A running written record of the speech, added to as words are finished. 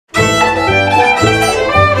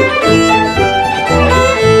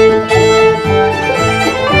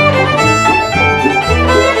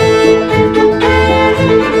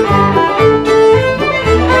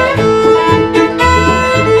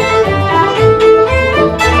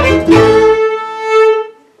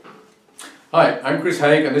I'm Chris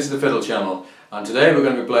Haigh and this is the Fiddle channel, and today we're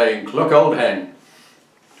going to be playing Cluck Old Hen.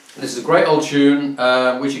 This is a great old tune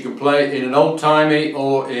which you can play in an old-timey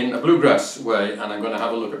or in a bluegrass way, and I'm going to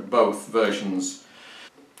have a look at both versions.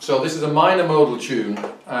 So this is a minor modal tune,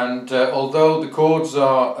 and although the chords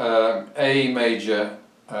are A major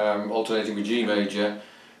alternating with G major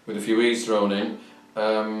with a few E's thrown in,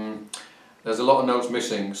 there's a lot of notes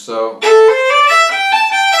missing, so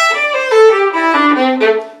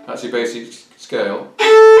that's your basic scale.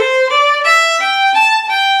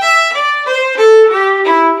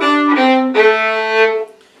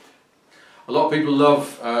 A lot of people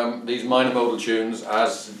love these minor modal tunes,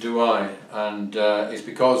 as do I, and it's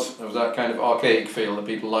because of that kind of archaic feel that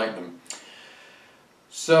people like them.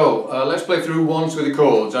 So let's play through once with the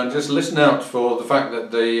chords and just listen out for the fact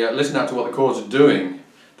that listen out to what the chords are doing.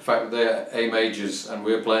 The fact that they're A majors and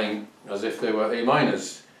we're playing as if they were A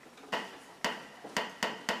minors.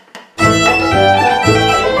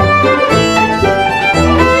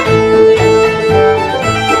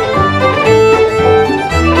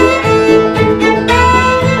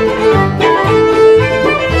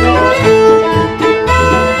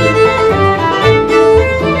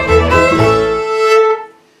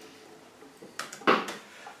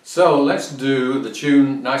 So let's do the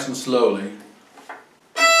tune nice and slowly.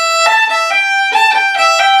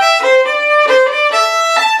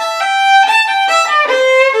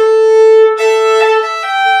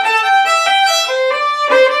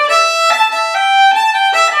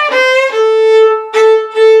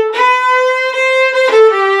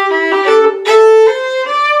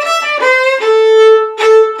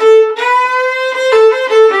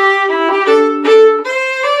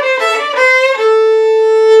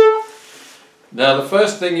 Now the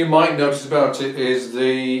first thing you might notice about it is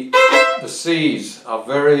the C's are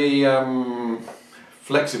very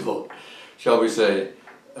flexible, shall we say.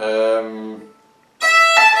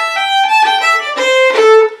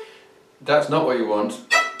 That's not what you want.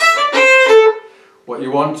 What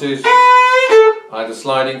you want is either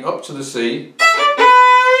sliding up to the C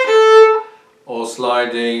or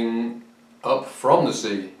sliding up from the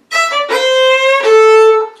C.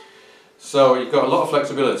 So you've got a lot of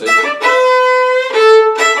flexibility.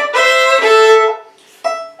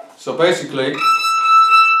 So basically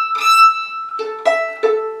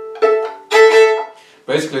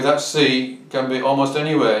that C can be almost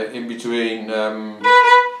anywhere in between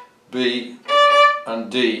B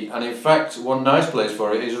and D, and in fact one nice place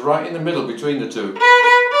for it is right in the middle between the two.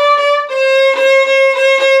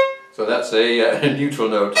 So that's a neutral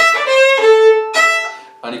note.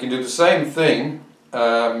 And you can do the same thing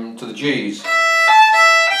to the G's.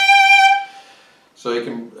 So you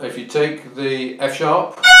can, if you take the F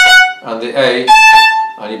sharp and the A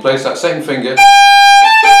and you place that second finger,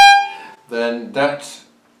 then that,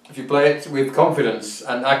 if you play it with confidence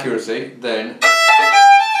and accuracy, then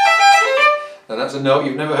that's a note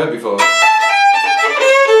you've never heard before.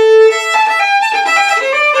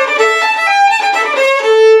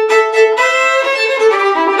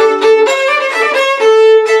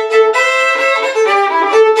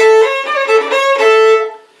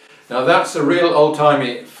 Now that's a real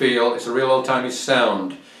old-timey feel, it's a real old-timey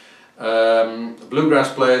sound.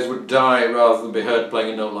 Bluegrass players would die rather than be heard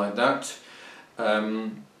playing a note like that.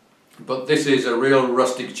 But this is a real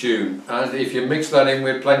rustic tune, and if you mix that in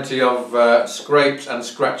with plenty of scrapes and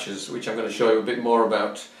scratches, which I'm going to show you a bit more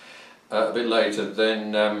about a bit later,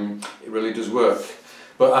 then it really does work.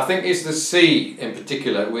 But I think it's the C in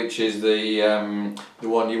particular which is the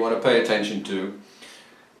one you want to pay attention to.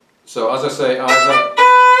 So as I say, either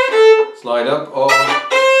slide up or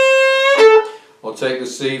take the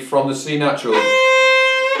C from the C natural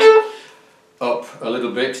up a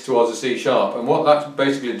little bit towards the C sharp, and what that's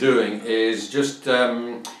basically doing is just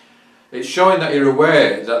it's showing that you're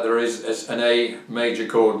aware that there is an A major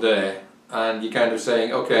chord there, and you're kind of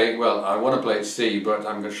saying, okay, well, I want to play C, but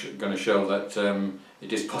I'm going to show that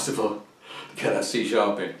it is possible to get that C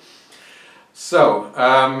sharp in. So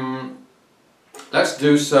let's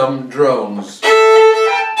do some drones.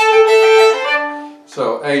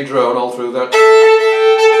 So A drone all through that,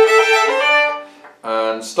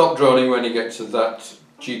 and stop droning when you get to that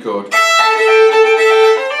G chord,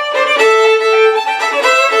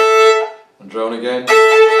 and drone again,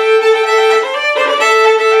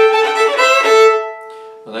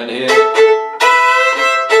 and then here you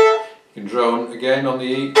can drone again on the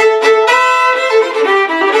E.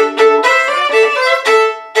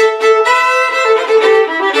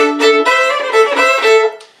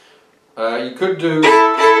 You could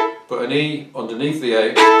put an E underneath the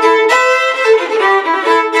A.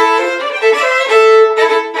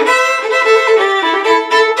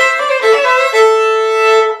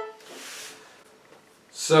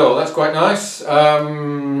 that's quite nice.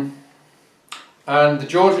 And the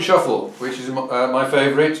Georgia Shuffle, which is my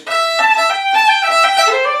favourite.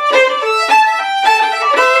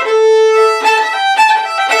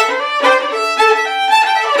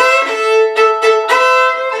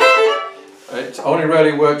 It only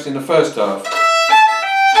really works in the first half.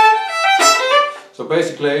 So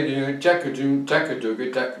basically, you jack-a-doom,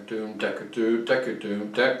 jack-a-doogie, jack-a-doom, jack-a-doo,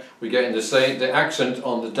 jack-a-doom, jack. We get in the accent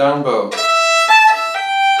on the down bow.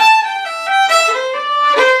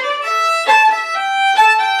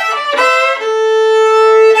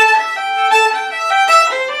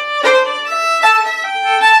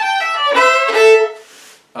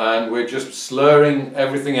 And we're just slurring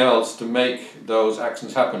everything else to make those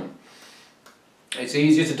accents happen. It's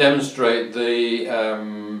easier to demonstrate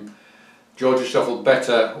the Georgia Shuffle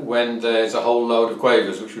better when there's a whole load of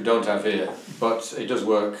quavers, which we don't have here, but it does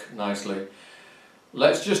work nicely.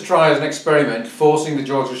 Let's just try as an experiment forcing the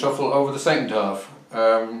Georgia Shuffle over the second half.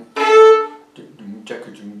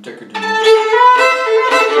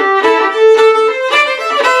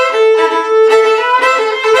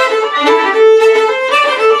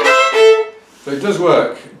 So it does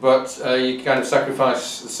work, but you kind of sacrifice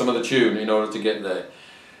some of the tune in order to get there.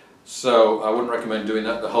 So I wouldn't recommend doing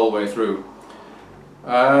that the whole way through.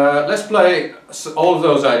 Let's play all of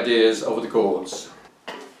those ideas over the chords.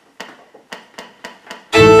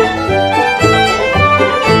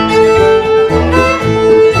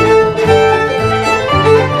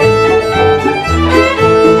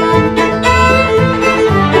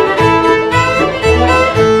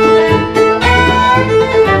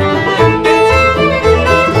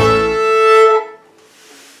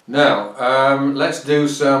 Now, let's do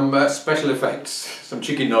some special effects, some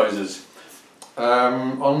chicken noises.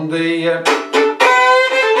 On the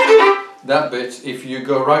that bit, if you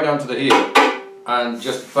go right down to the heel and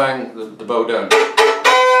just bang the bow down.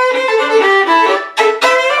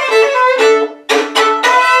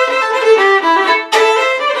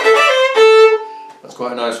 That's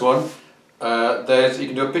quite a nice one. You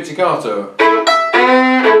can do a pizzicato.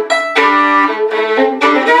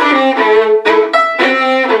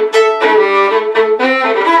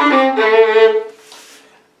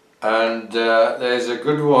 And there's a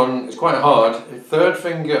good one, it's quite hard, third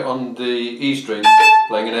finger on the E string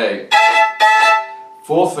playing an A,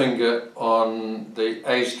 fourth finger on the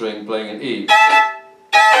A string playing an E,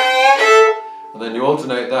 and then you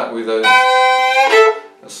alternate that with a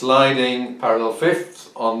sliding parallel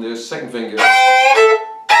fifth on the second finger.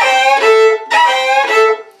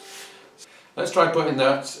 Let's try putting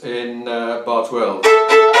that in bar 12.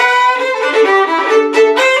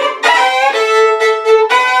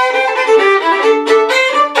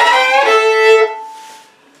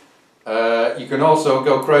 You can also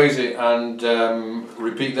go crazy and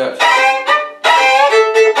repeat that.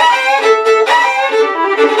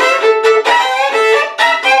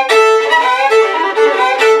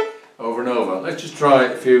 Over and over. Let's just try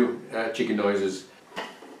a few chicken noises.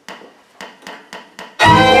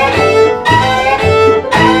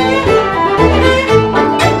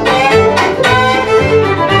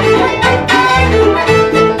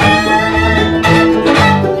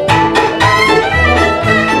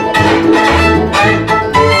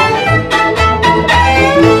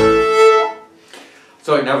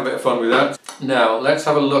 So you can have a bit of fun with that. Now let's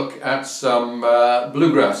have a look at some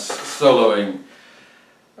bluegrass soloing.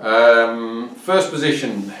 First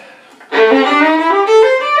position. You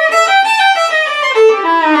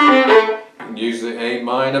can use the A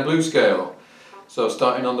minor blues scale. So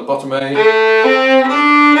starting on the bottom A.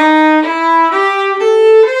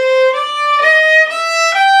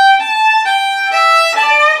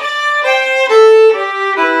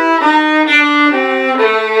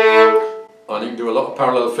 And you can do a lot of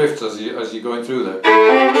parallel fifths as you're going through there.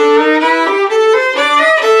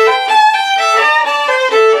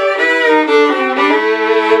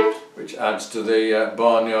 Which adds to the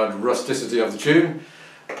barnyard rusticity of the tune.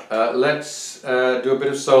 Let's do a bit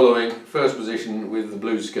of soloing, first position with the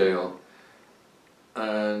blues scale.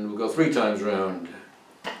 And we'll go 3 times round.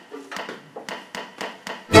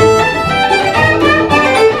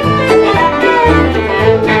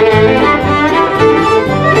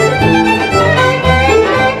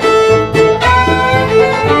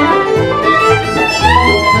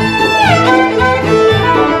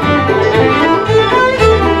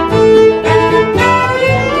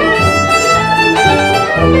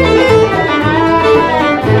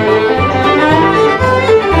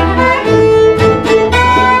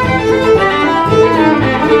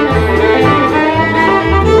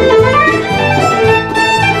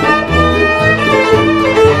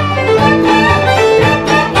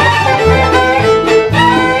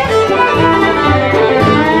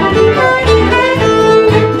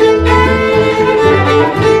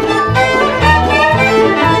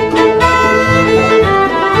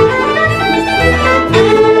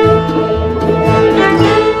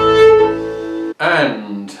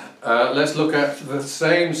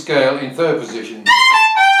 same scale in third position.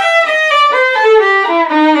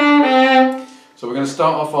 So we're going to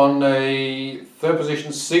start off on a third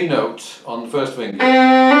position C note on the first finger.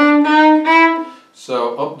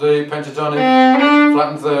 So up the pentatonic,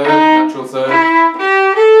 flattened third, natural third.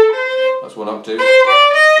 That's 1 octave.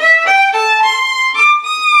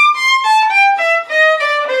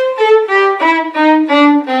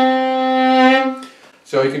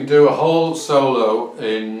 So you can do a whole solo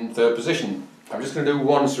in third position. I'm just going to do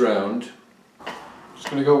once round. Just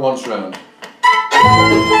going to go once round.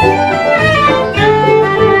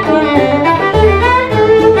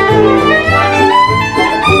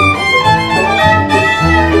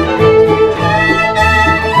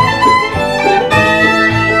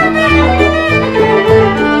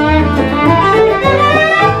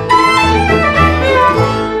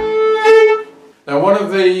 Now, one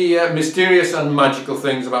of the mysterious and magical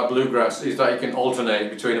things about bluegrass is that you can alternate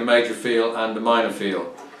between a major feel and a minor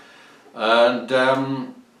feel. And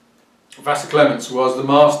Vassar Clements was the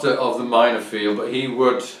master of the minor feel, but he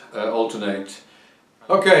would alternate.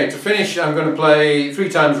 Okay, to finish I'm going to play 3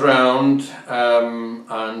 times round,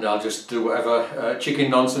 and I'll just do whatever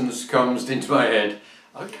chicken nonsense comes into my head.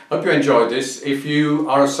 I hope you enjoyed this. If you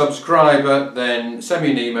are a subscriber, then send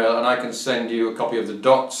me an email and I can send you a copy of the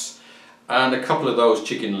dots and a couple of those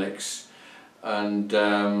chicken licks. And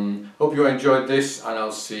hope you enjoyed this, and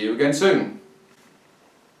I'll see you again soon.